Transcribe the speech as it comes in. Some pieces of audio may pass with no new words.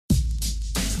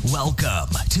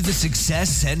Welcome to the Success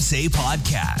Sensei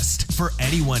podcast for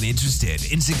anyone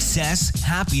interested in success,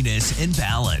 happiness, and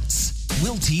balance.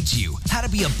 We'll teach you how to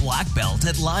be a black belt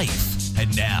at life.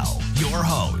 And now, your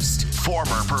host,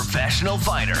 former professional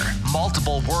fighter,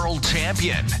 multiple world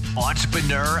champion,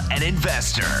 entrepreneur, and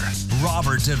investor,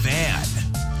 Robert Devan.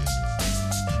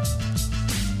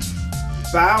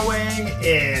 Bowing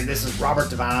in. This is Robert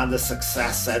Devan, the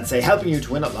Success Sensei, helping you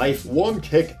to win at life one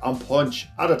kick and punch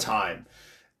at a time.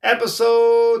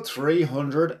 Episode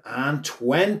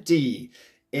 320,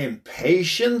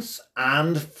 Impatience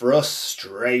and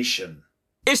Frustration.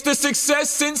 It's the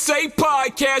Success Sensei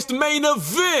podcast main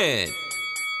event.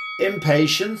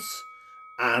 Impatience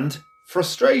and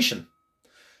frustration.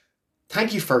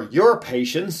 Thank you for your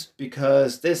patience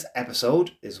because this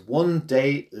episode is one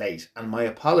day late, and my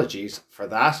apologies for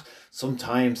that.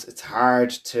 Sometimes it's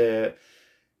hard to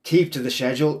keep to the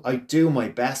schedule. I do my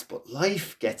best, but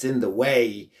life gets in the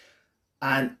way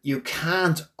and you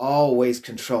can't always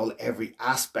control every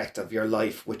aspect of your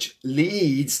life, which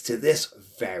leads to this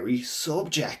very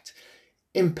subject: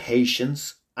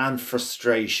 impatience and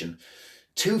frustration.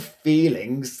 Two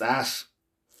feelings that,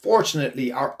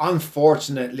 fortunately or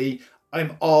unfortunately,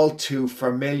 I'm all too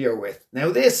familiar with.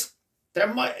 Now, this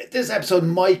episode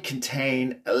might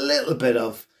contain a little bit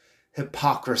of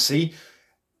hypocrisy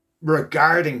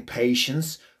regarding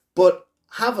patience, but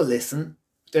have a listen.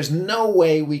 There's no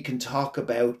way we can talk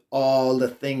about all the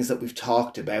things that we've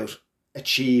talked about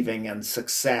achieving and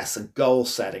success and goal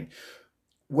setting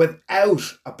without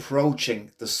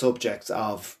approaching the subjects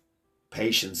of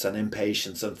patience and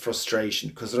impatience and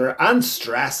frustration, and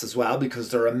stress as well,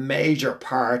 because they're a major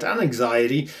part, and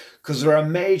anxiety, because they're a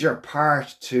major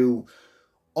part to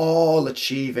all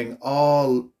achieving,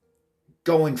 all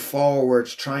going forward,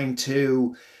 trying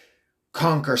to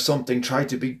conquer something, try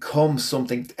to become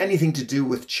something. Anything to do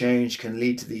with change can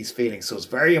lead to these feelings. So it's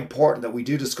very important that we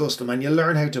do discuss them and you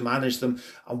learn how to manage them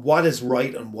and what is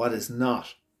right and what is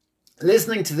not.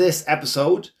 Listening to this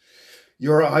episode,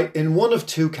 you're in one of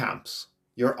two camps.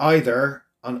 You're either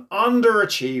an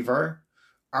underachiever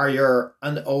or you're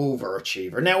an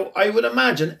overachiever. Now, I would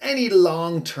imagine any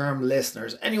long-term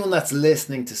listeners, anyone that's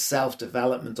listening to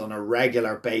self-development on a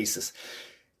regular basis,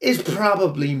 is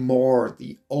probably more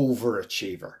the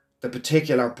overachiever, the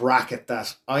particular bracket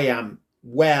that I am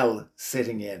well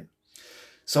sitting in.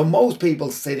 So most people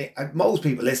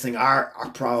listening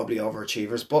are probably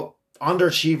overachievers, but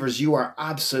underachievers, you are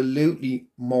absolutely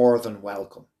more than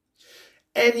welcome.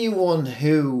 Anyone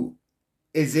who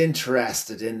is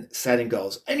interested in setting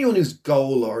goals, anyone who's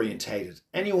goal orientated,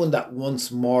 anyone that wants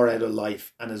more out of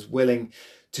life and is willing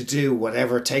to do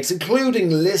whatever it takes, including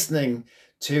listening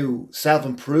to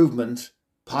self-improvement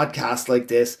podcasts like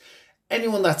this,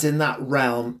 anyone that's in that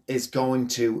realm is going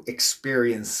to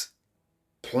experience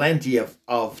plenty of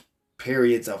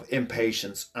periods of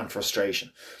impatience and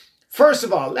frustration. First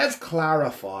of all, let's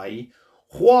clarify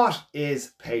what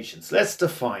is patience. Let's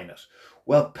define it.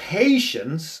 Well,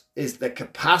 patience is the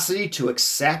capacity to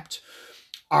accept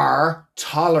or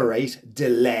tolerate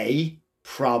delay,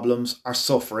 problems, or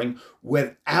suffering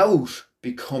without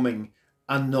becoming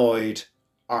annoyed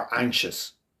or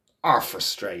anxious or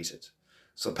frustrated.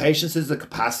 So patience is the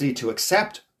capacity to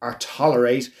accept or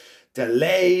tolerate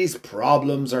delays,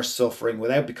 problems, or suffering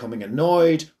without becoming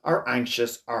annoyed or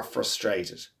anxious or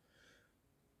frustrated.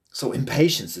 So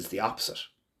impatience is the opposite.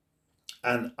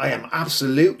 And I am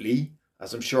absolutely,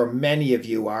 as I'm sure many of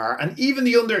you are, and even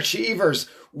the underachievers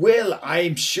will,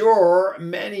 I'm sure,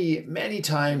 many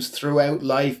times throughout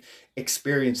life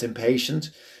experience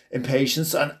impatience,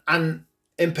 and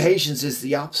impatience is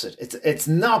the opposite. It's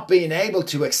not being able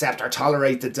to accept or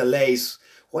tolerate the delays.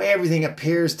 Why everything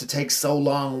appears to take so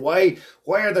long? Why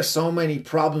are there so many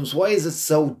problems? Why is it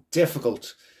so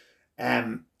difficult?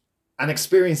 And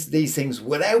experience these things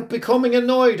without becoming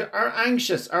annoyed or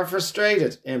anxious or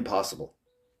frustrated. Impossible.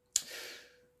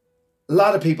 A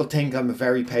lot of people think I'm a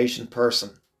very patient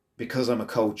person because I'm a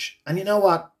coach. And you know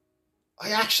what?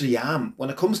 I actually am. When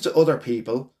it comes to other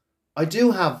people, I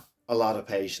do have a lot of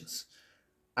patience.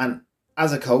 And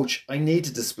as a coach, I need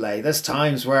to display. There's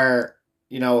times where,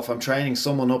 if I'm training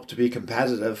someone up to be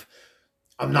competitive,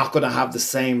 I'm not going to have the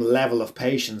same level of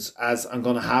patience as I'm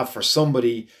going to have for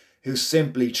somebody who's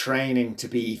simply training to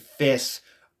be fit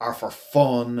or for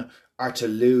fun or to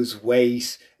lose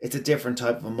weight. It's a different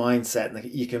type of a mindset, and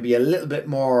you can be a little bit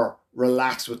more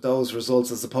relaxed with those results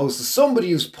as opposed to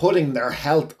somebody who's putting their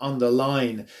health on the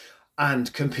line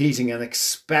and competing and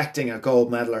expecting a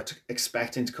gold medal or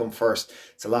expecting to come first.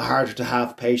 It's a lot harder to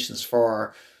have patience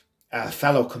for a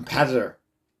fellow competitor.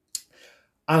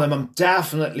 And I'm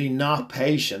definitely not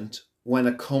patient when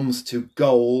it comes to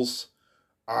goals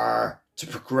or to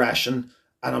progression,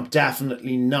 and I'm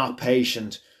definitely not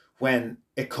patient when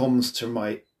it comes to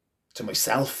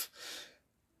myself.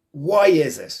 Why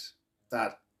is it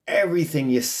that everything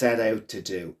you set out to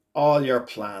do, all your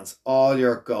plans, all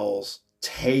your goals,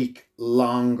 take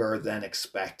longer than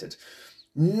expected?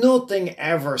 Nothing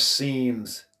ever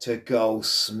seems to go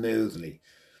smoothly.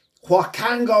 What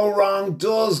can go wrong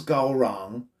does go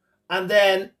wrong. And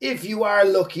then if you are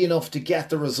lucky enough to get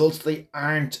the results, they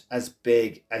aren't as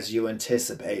big as you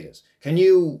anticipated. Can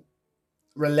you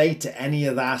relate to any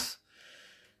of that?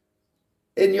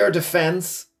 In your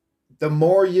defense, the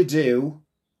more you do,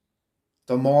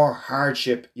 the more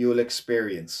hardship you'll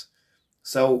experience.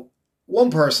 So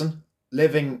one person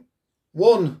living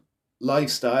one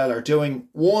lifestyle or doing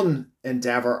one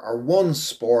endeavor or one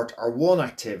sport or one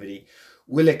activity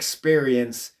will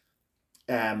experience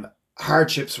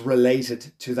hardships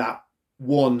related to that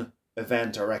one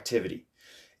event or activity.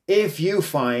 If you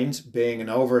find, being an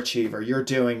overachiever, you're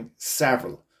doing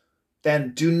several,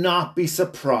 then do not be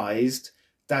surprised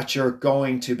that you're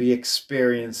going to be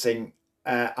experiencing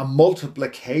a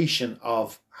multiplication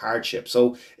of hardship.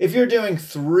 So if you're doing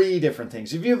 3 different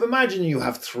things, if you imagine you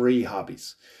have 3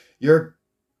 hobbies, you're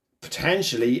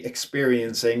potentially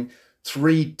experiencing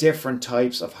 3 different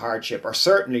types of hardship, or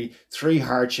certainly 3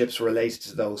 hardships related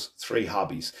to those 3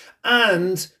 hobbies.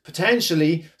 And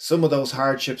potentially some of those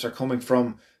hardships are coming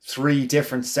from 3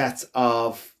 different sets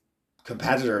of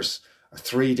competitors or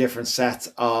 3 different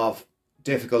sets of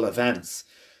difficult events.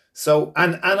 So,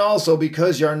 and also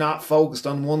because you're not focused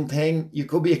on one thing, you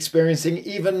could be experiencing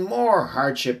even more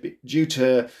hardship due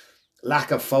to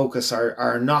lack of focus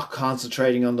or not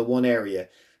concentrating on the one area.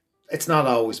 It's not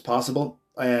always possible.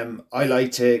 I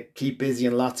like to keep busy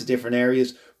in lots of different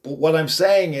areas. But what I'm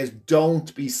saying is,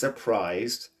 don't be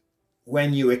surprised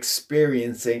when you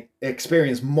experience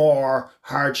more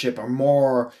hardship or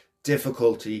more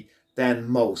difficulty than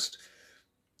most.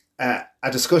 A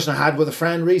discussion I had with a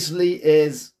friend recently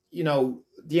is,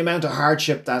 the amount of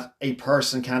hardship that a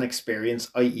person can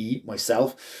experience, i.e.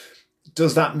 myself.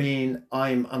 Does that mean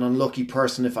I'm an unlucky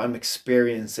person if I'm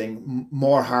experiencing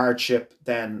more hardship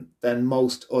than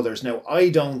most others? Now, I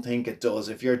don't think it does.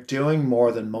 If you're doing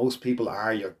more than most people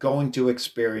are, you're going to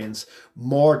experience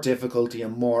more difficulty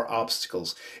and more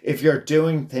obstacles. If you're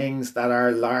doing things that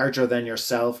are larger than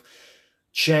yourself,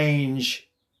 change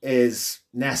is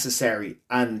necessary,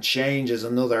 and change is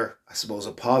another, I suppose,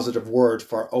 a positive word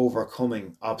for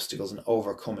overcoming obstacles and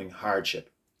overcoming hardship.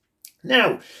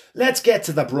 Now, let's get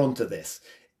to the brunt of this.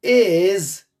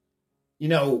 Is,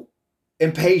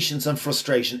 impatience and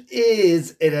frustration,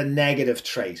 is it a negative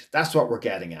trait? That's what we're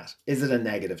getting at. Is it a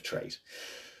negative trait?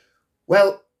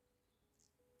 Well,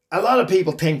 a lot of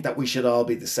people think that we should all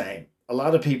be the same. A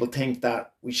lot of people think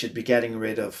that we should be getting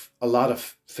rid of a lot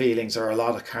of feelings or a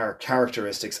lot of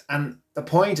characteristics. And the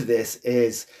point of this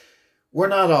is, we're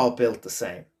not all built the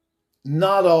same.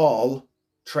 Not all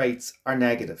traits are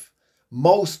negative.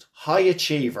 Most high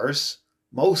achievers,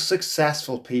 most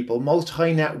successful people, most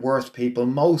high net worth people,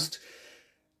 most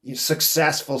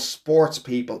successful sports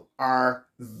people are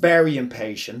very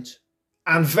impatient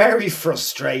and very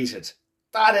frustrated.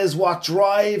 That is what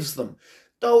drives them.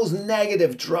 Those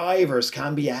negative drivers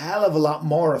can be a hell of a lot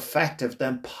more effective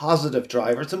than positive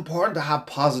drivers. It's important to have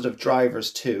positive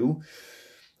drivers too,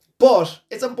 but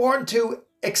it's important to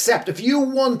accept, if you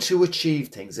want to achieve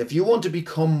things, if you want to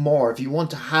become more, if you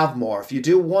want to have more, if you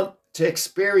do want to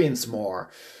experience more,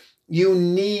 you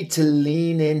need to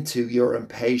lean into your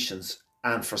impatience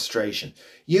and frustration.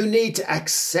 You need to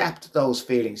accept those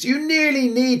feelings. You nearly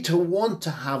need to want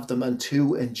to have them and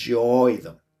to enjoy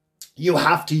them. You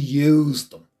have to use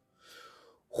them.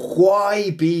 Why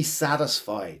be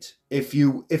satisfied if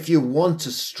you want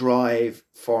to strive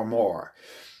for more?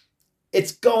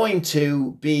 It's going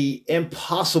to be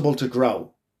impossible to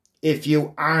grow if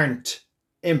you aren't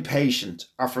impatient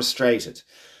or frustrated.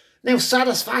 Now,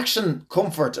 satisfaction,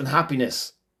 comfort, and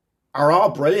happiness are all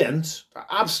brilliant. They're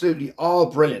absolutely all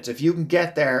brilliant. If you can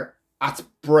get there, that's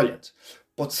brilliant.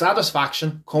 But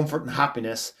satisfaction, comfort, and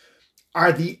happiness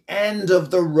are the end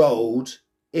of the road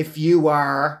if you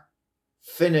are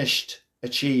finished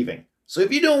achieving. So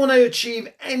if you don't want to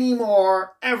achieve any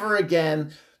more ever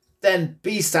again, then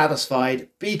be satisfied,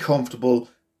 be comfortable,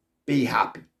 be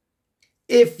happy.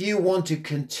 If you want to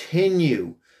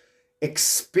continue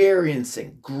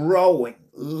experiencing, growing,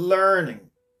 learning,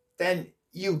 then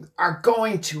you are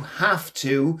going to have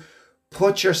to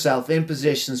put yourself in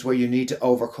positions where you need to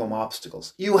overcome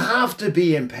obstacles. You have to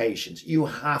be impatient. You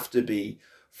have to be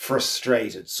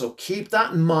frustrated. So keep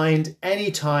that in mind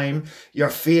anytime you're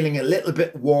feeling a little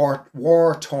bit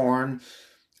war torn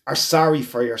or sorry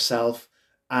for yourself,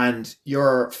 and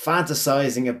you're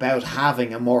fantasizing about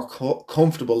having a more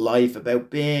comfortable life, about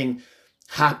being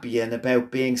happy and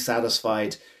about being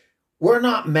satisfied. We're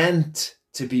not meant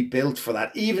to be built for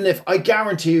that. Even if, I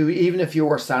guarantee you, even if you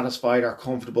were satisfied or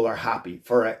comfortable or happy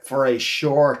for a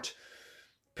short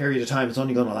period of time, it's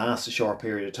only going to last a short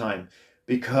period of time,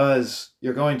 because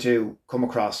you're going to come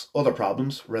across other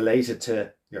problems related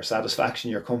to your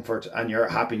satisfaction, your comfort, and your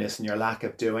happiness and your lack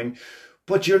of doing.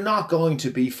 But you're not going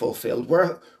to be fulfilled.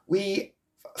 We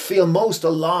feel most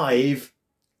alive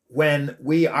when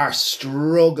we are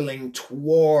struggling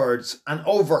towards and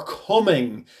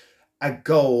overcoming a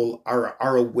goal or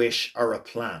a wish or a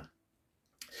plan.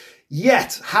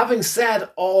 Yet, having said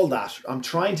all that, I'm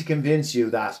trying to convince you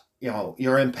that,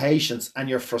 your impatience and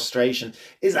your frustration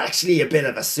is actually a bit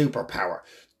of a superpower.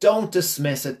 Don't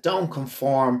dismiss it. Don't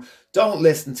conform. Don't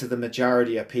listen to the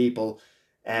majority of people.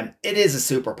 It is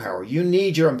a superpower. You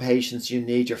need your impatience. You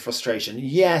need your frustration.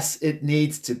 Yes, it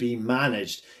needs to be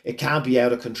managed. It can't be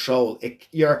out of control.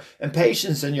 Your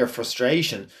impatience and your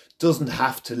frustration doesn't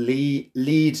have to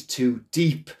lead to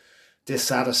deep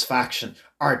dissatisfaction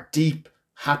or deep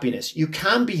happiness. You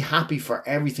can be happy for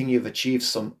everything you've achieved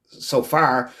so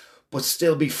far, but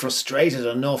still be frustrated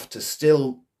enough to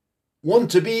still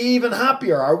want to be even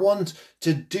happier or want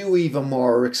to do even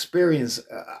more or experience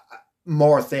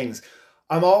more things.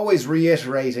 I'm always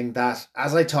reiterating that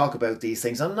as I talk about these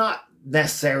things, I'm not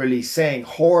necessarily saying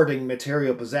hoarding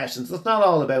material possessions. It's not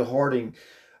all about hoarding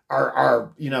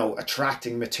or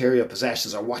attracting material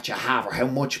possessions or what you have or how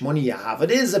much money you have.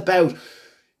 It is about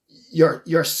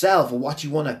yourself, what you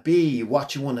want to be,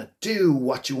 what you want to do,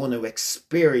 what you want to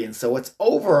experience. So it's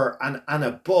over and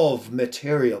above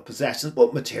material possessions,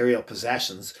 but material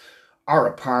possessions are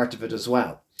a part of it as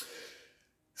well.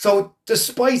 So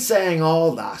despite saying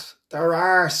all that, there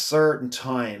are certain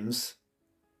times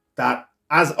that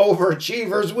as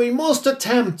overachievers, we must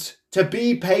attempt to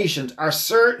be patient, or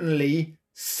certainly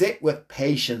sit with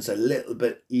patience a little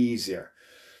bit easier.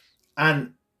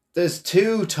 And there's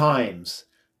 2 times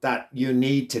that you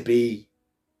need to be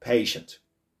patient.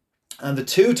 And the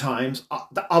 2 times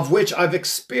of which I've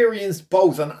experienced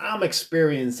both and am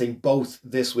experiencing both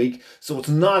this week. So it's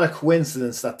not a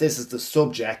coincidence that this is the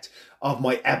subject of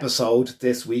my episode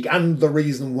this week and the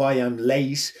reason why I'm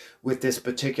late with this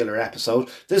particular episode.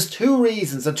 There's 2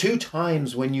 reasons and 2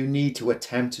 times when you need to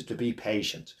attempt to be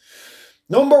patient.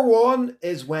 Number 1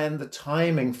 is when the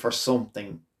timing for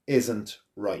something isn't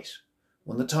right.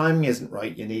 When the timing isn't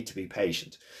right, you need to be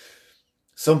patient.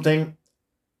 Something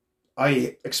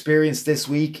I experienced this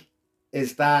week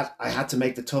is that I had to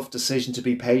make the tough decision to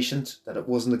be patient, that it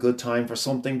wasn't a good time for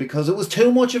something because it was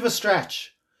too much of a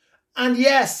stretch. And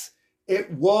yes,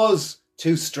 it was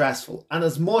too stressful. And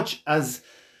as much as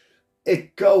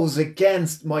it goes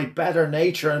against my better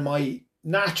nature and my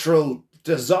natural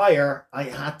desire, I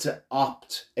had to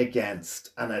opt against.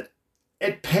 And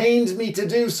it pained me to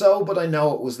do so, but I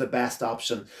know it was the best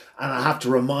option. And I have to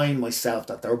remind myself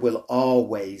that there will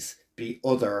always be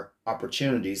other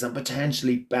opportunities and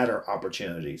potentially better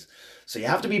opportunities. So you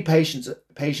have to be patient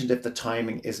if the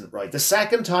timing isn't right. The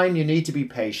second time you need to be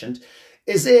patient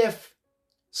is if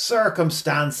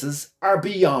circumstances are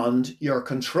beyond your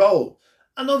control.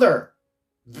 Another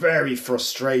very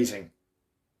frustrating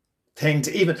thing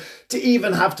to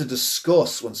even have to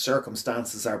discuss when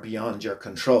circumstances are beyond your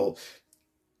control.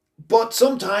 But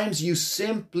sometimes you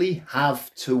simply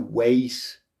have to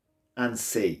wait and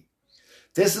see.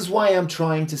 This is why I'm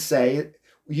trying to say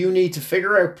you need to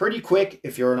figure out pretty quick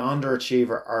if you're an underachiever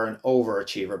or an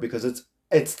overachiever, because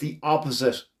it's the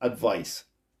opposite advice.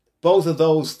 Both of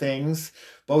those things,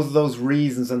 both of those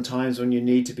reasons and times when you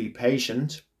need to be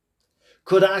patient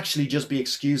could actually just be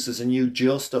excuses and you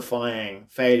justifying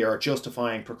failure or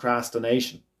justifying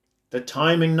procrastination. The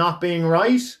timing not being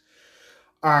right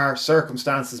are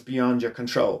circumstances beyond your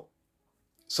control.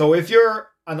 So if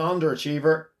you're an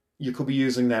underachiever, you could be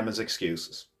using them as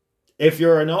excuses. If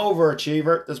you're an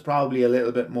overachiever, there's probably a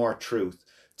little bit more truth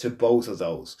to both of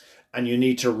those. And you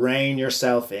need to rein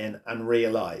yourself in and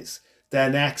realize the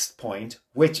next point,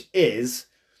 which is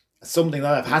something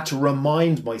that I've had to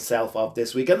remind myself of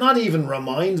this week. And not even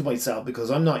remind myself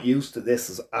because I'm not used to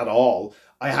this at all.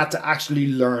 I had to actually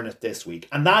learn it this week.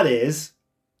 And that is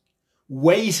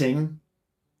waiting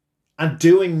and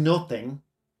doing nothing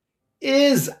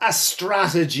is a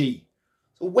strategy.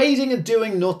 So waiting and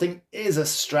doing nothing is a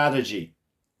strategy.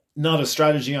 Not a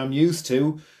strategy I'm used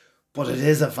to, but it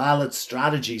is a valid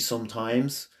strategy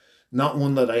sometimes. Not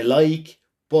one that I like,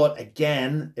 But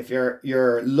again, if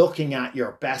you're looking at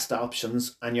your best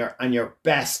options and your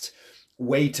best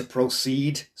way to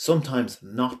proceed, sometimes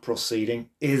not proceeding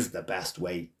is the best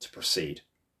way to proceed.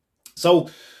 So,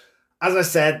 as I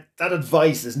said, that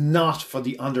advice is not for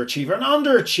the underachiever. An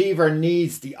underachiever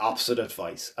needs the opposite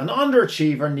advice. An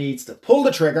underachiever needs to pull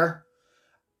the trigger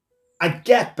and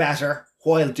get better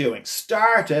while doing.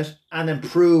 Start it and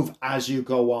improve as you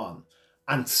go on,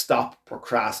 and stop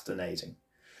procrastinating.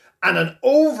 And an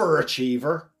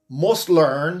overachiever must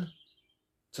learn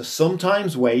to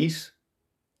sometimes wait,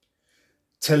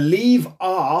 to leave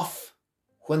off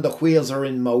when the wheels are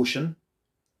in motion,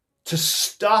 to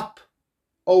stop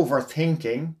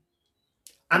overthinking,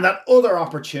 and that other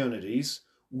opportunities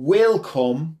will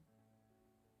come.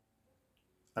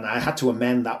 And I had to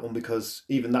amend that one because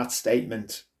even that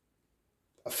statement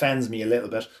offends me a little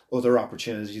bit. Other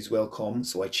opportunities will come.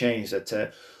 So I changed it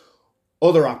to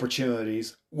other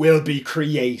opportunities will be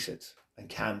created and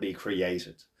can be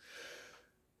created.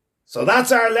 So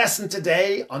that's our lesson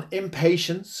today on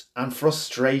impatience and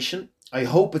frustration. I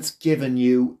hope it's given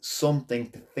you something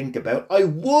to think about. I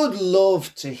would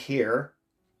love to hear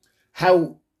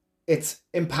how it's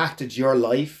impacted your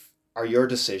life or your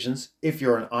decisions if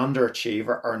you're an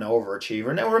underachiever or an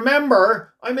overachiever. Now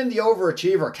remember, I'm in the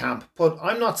overachiever camp, but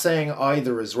I'm not saying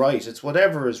either is right. It's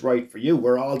whatever is right for you.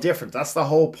 We're all different. That's the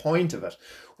whole point of it.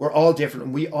 We're all different,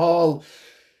 and we all,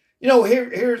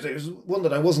 here's one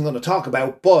that I wasn't going to talk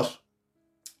about, but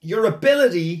your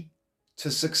ability to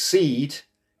succeed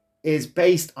is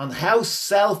based on how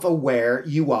self-aware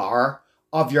you are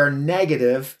of your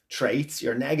negative traits,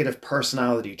 your negative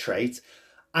personality traits,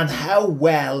 and how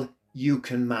well you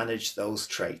can manage those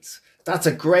traits. That's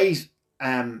a great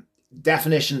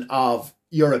definition of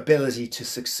your ability to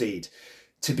succeed.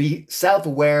 To be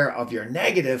self-aware of your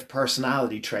negative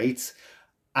personality traits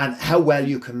and how well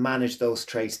you can manage those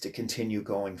traits to continue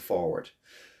going forward.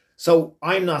 So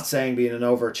I'm not saying being an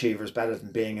overachiever is better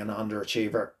than being an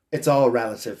underachiever. It's all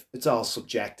relative. It's all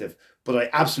subjective. But I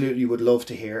absolutely would love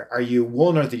to hear, are you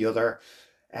one or the other?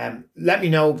 Let me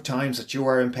know times that you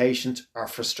are impatient or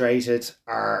frustrated,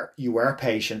 or you were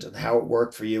patient, and how it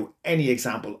worked for you. Any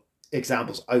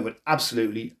examples, I would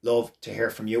absolutely love to hear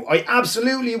from you. I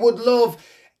absolutely would love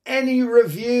any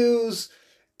reviews,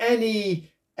 any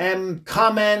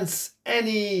comments,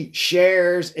 any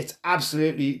shares. It's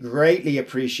absolutely greatly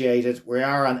appreciated. We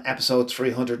are on episode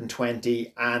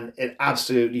 320, and it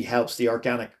absolutely helps the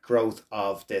organic growth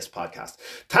of this podcast.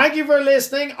 Thank you for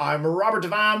listening. I'm Robert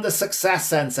Devan, the Success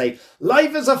Sensei.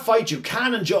 Life is a fight you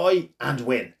can enjoy and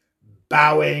win.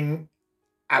 Bowing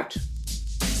out.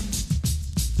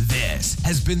 This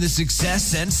has been the Success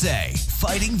Sensei,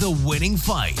 fighting the winning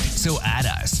fight. So add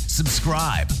us,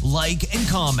 subscribe, like, and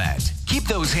comment. Keep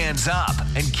those hands up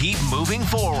and keep moving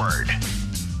forward.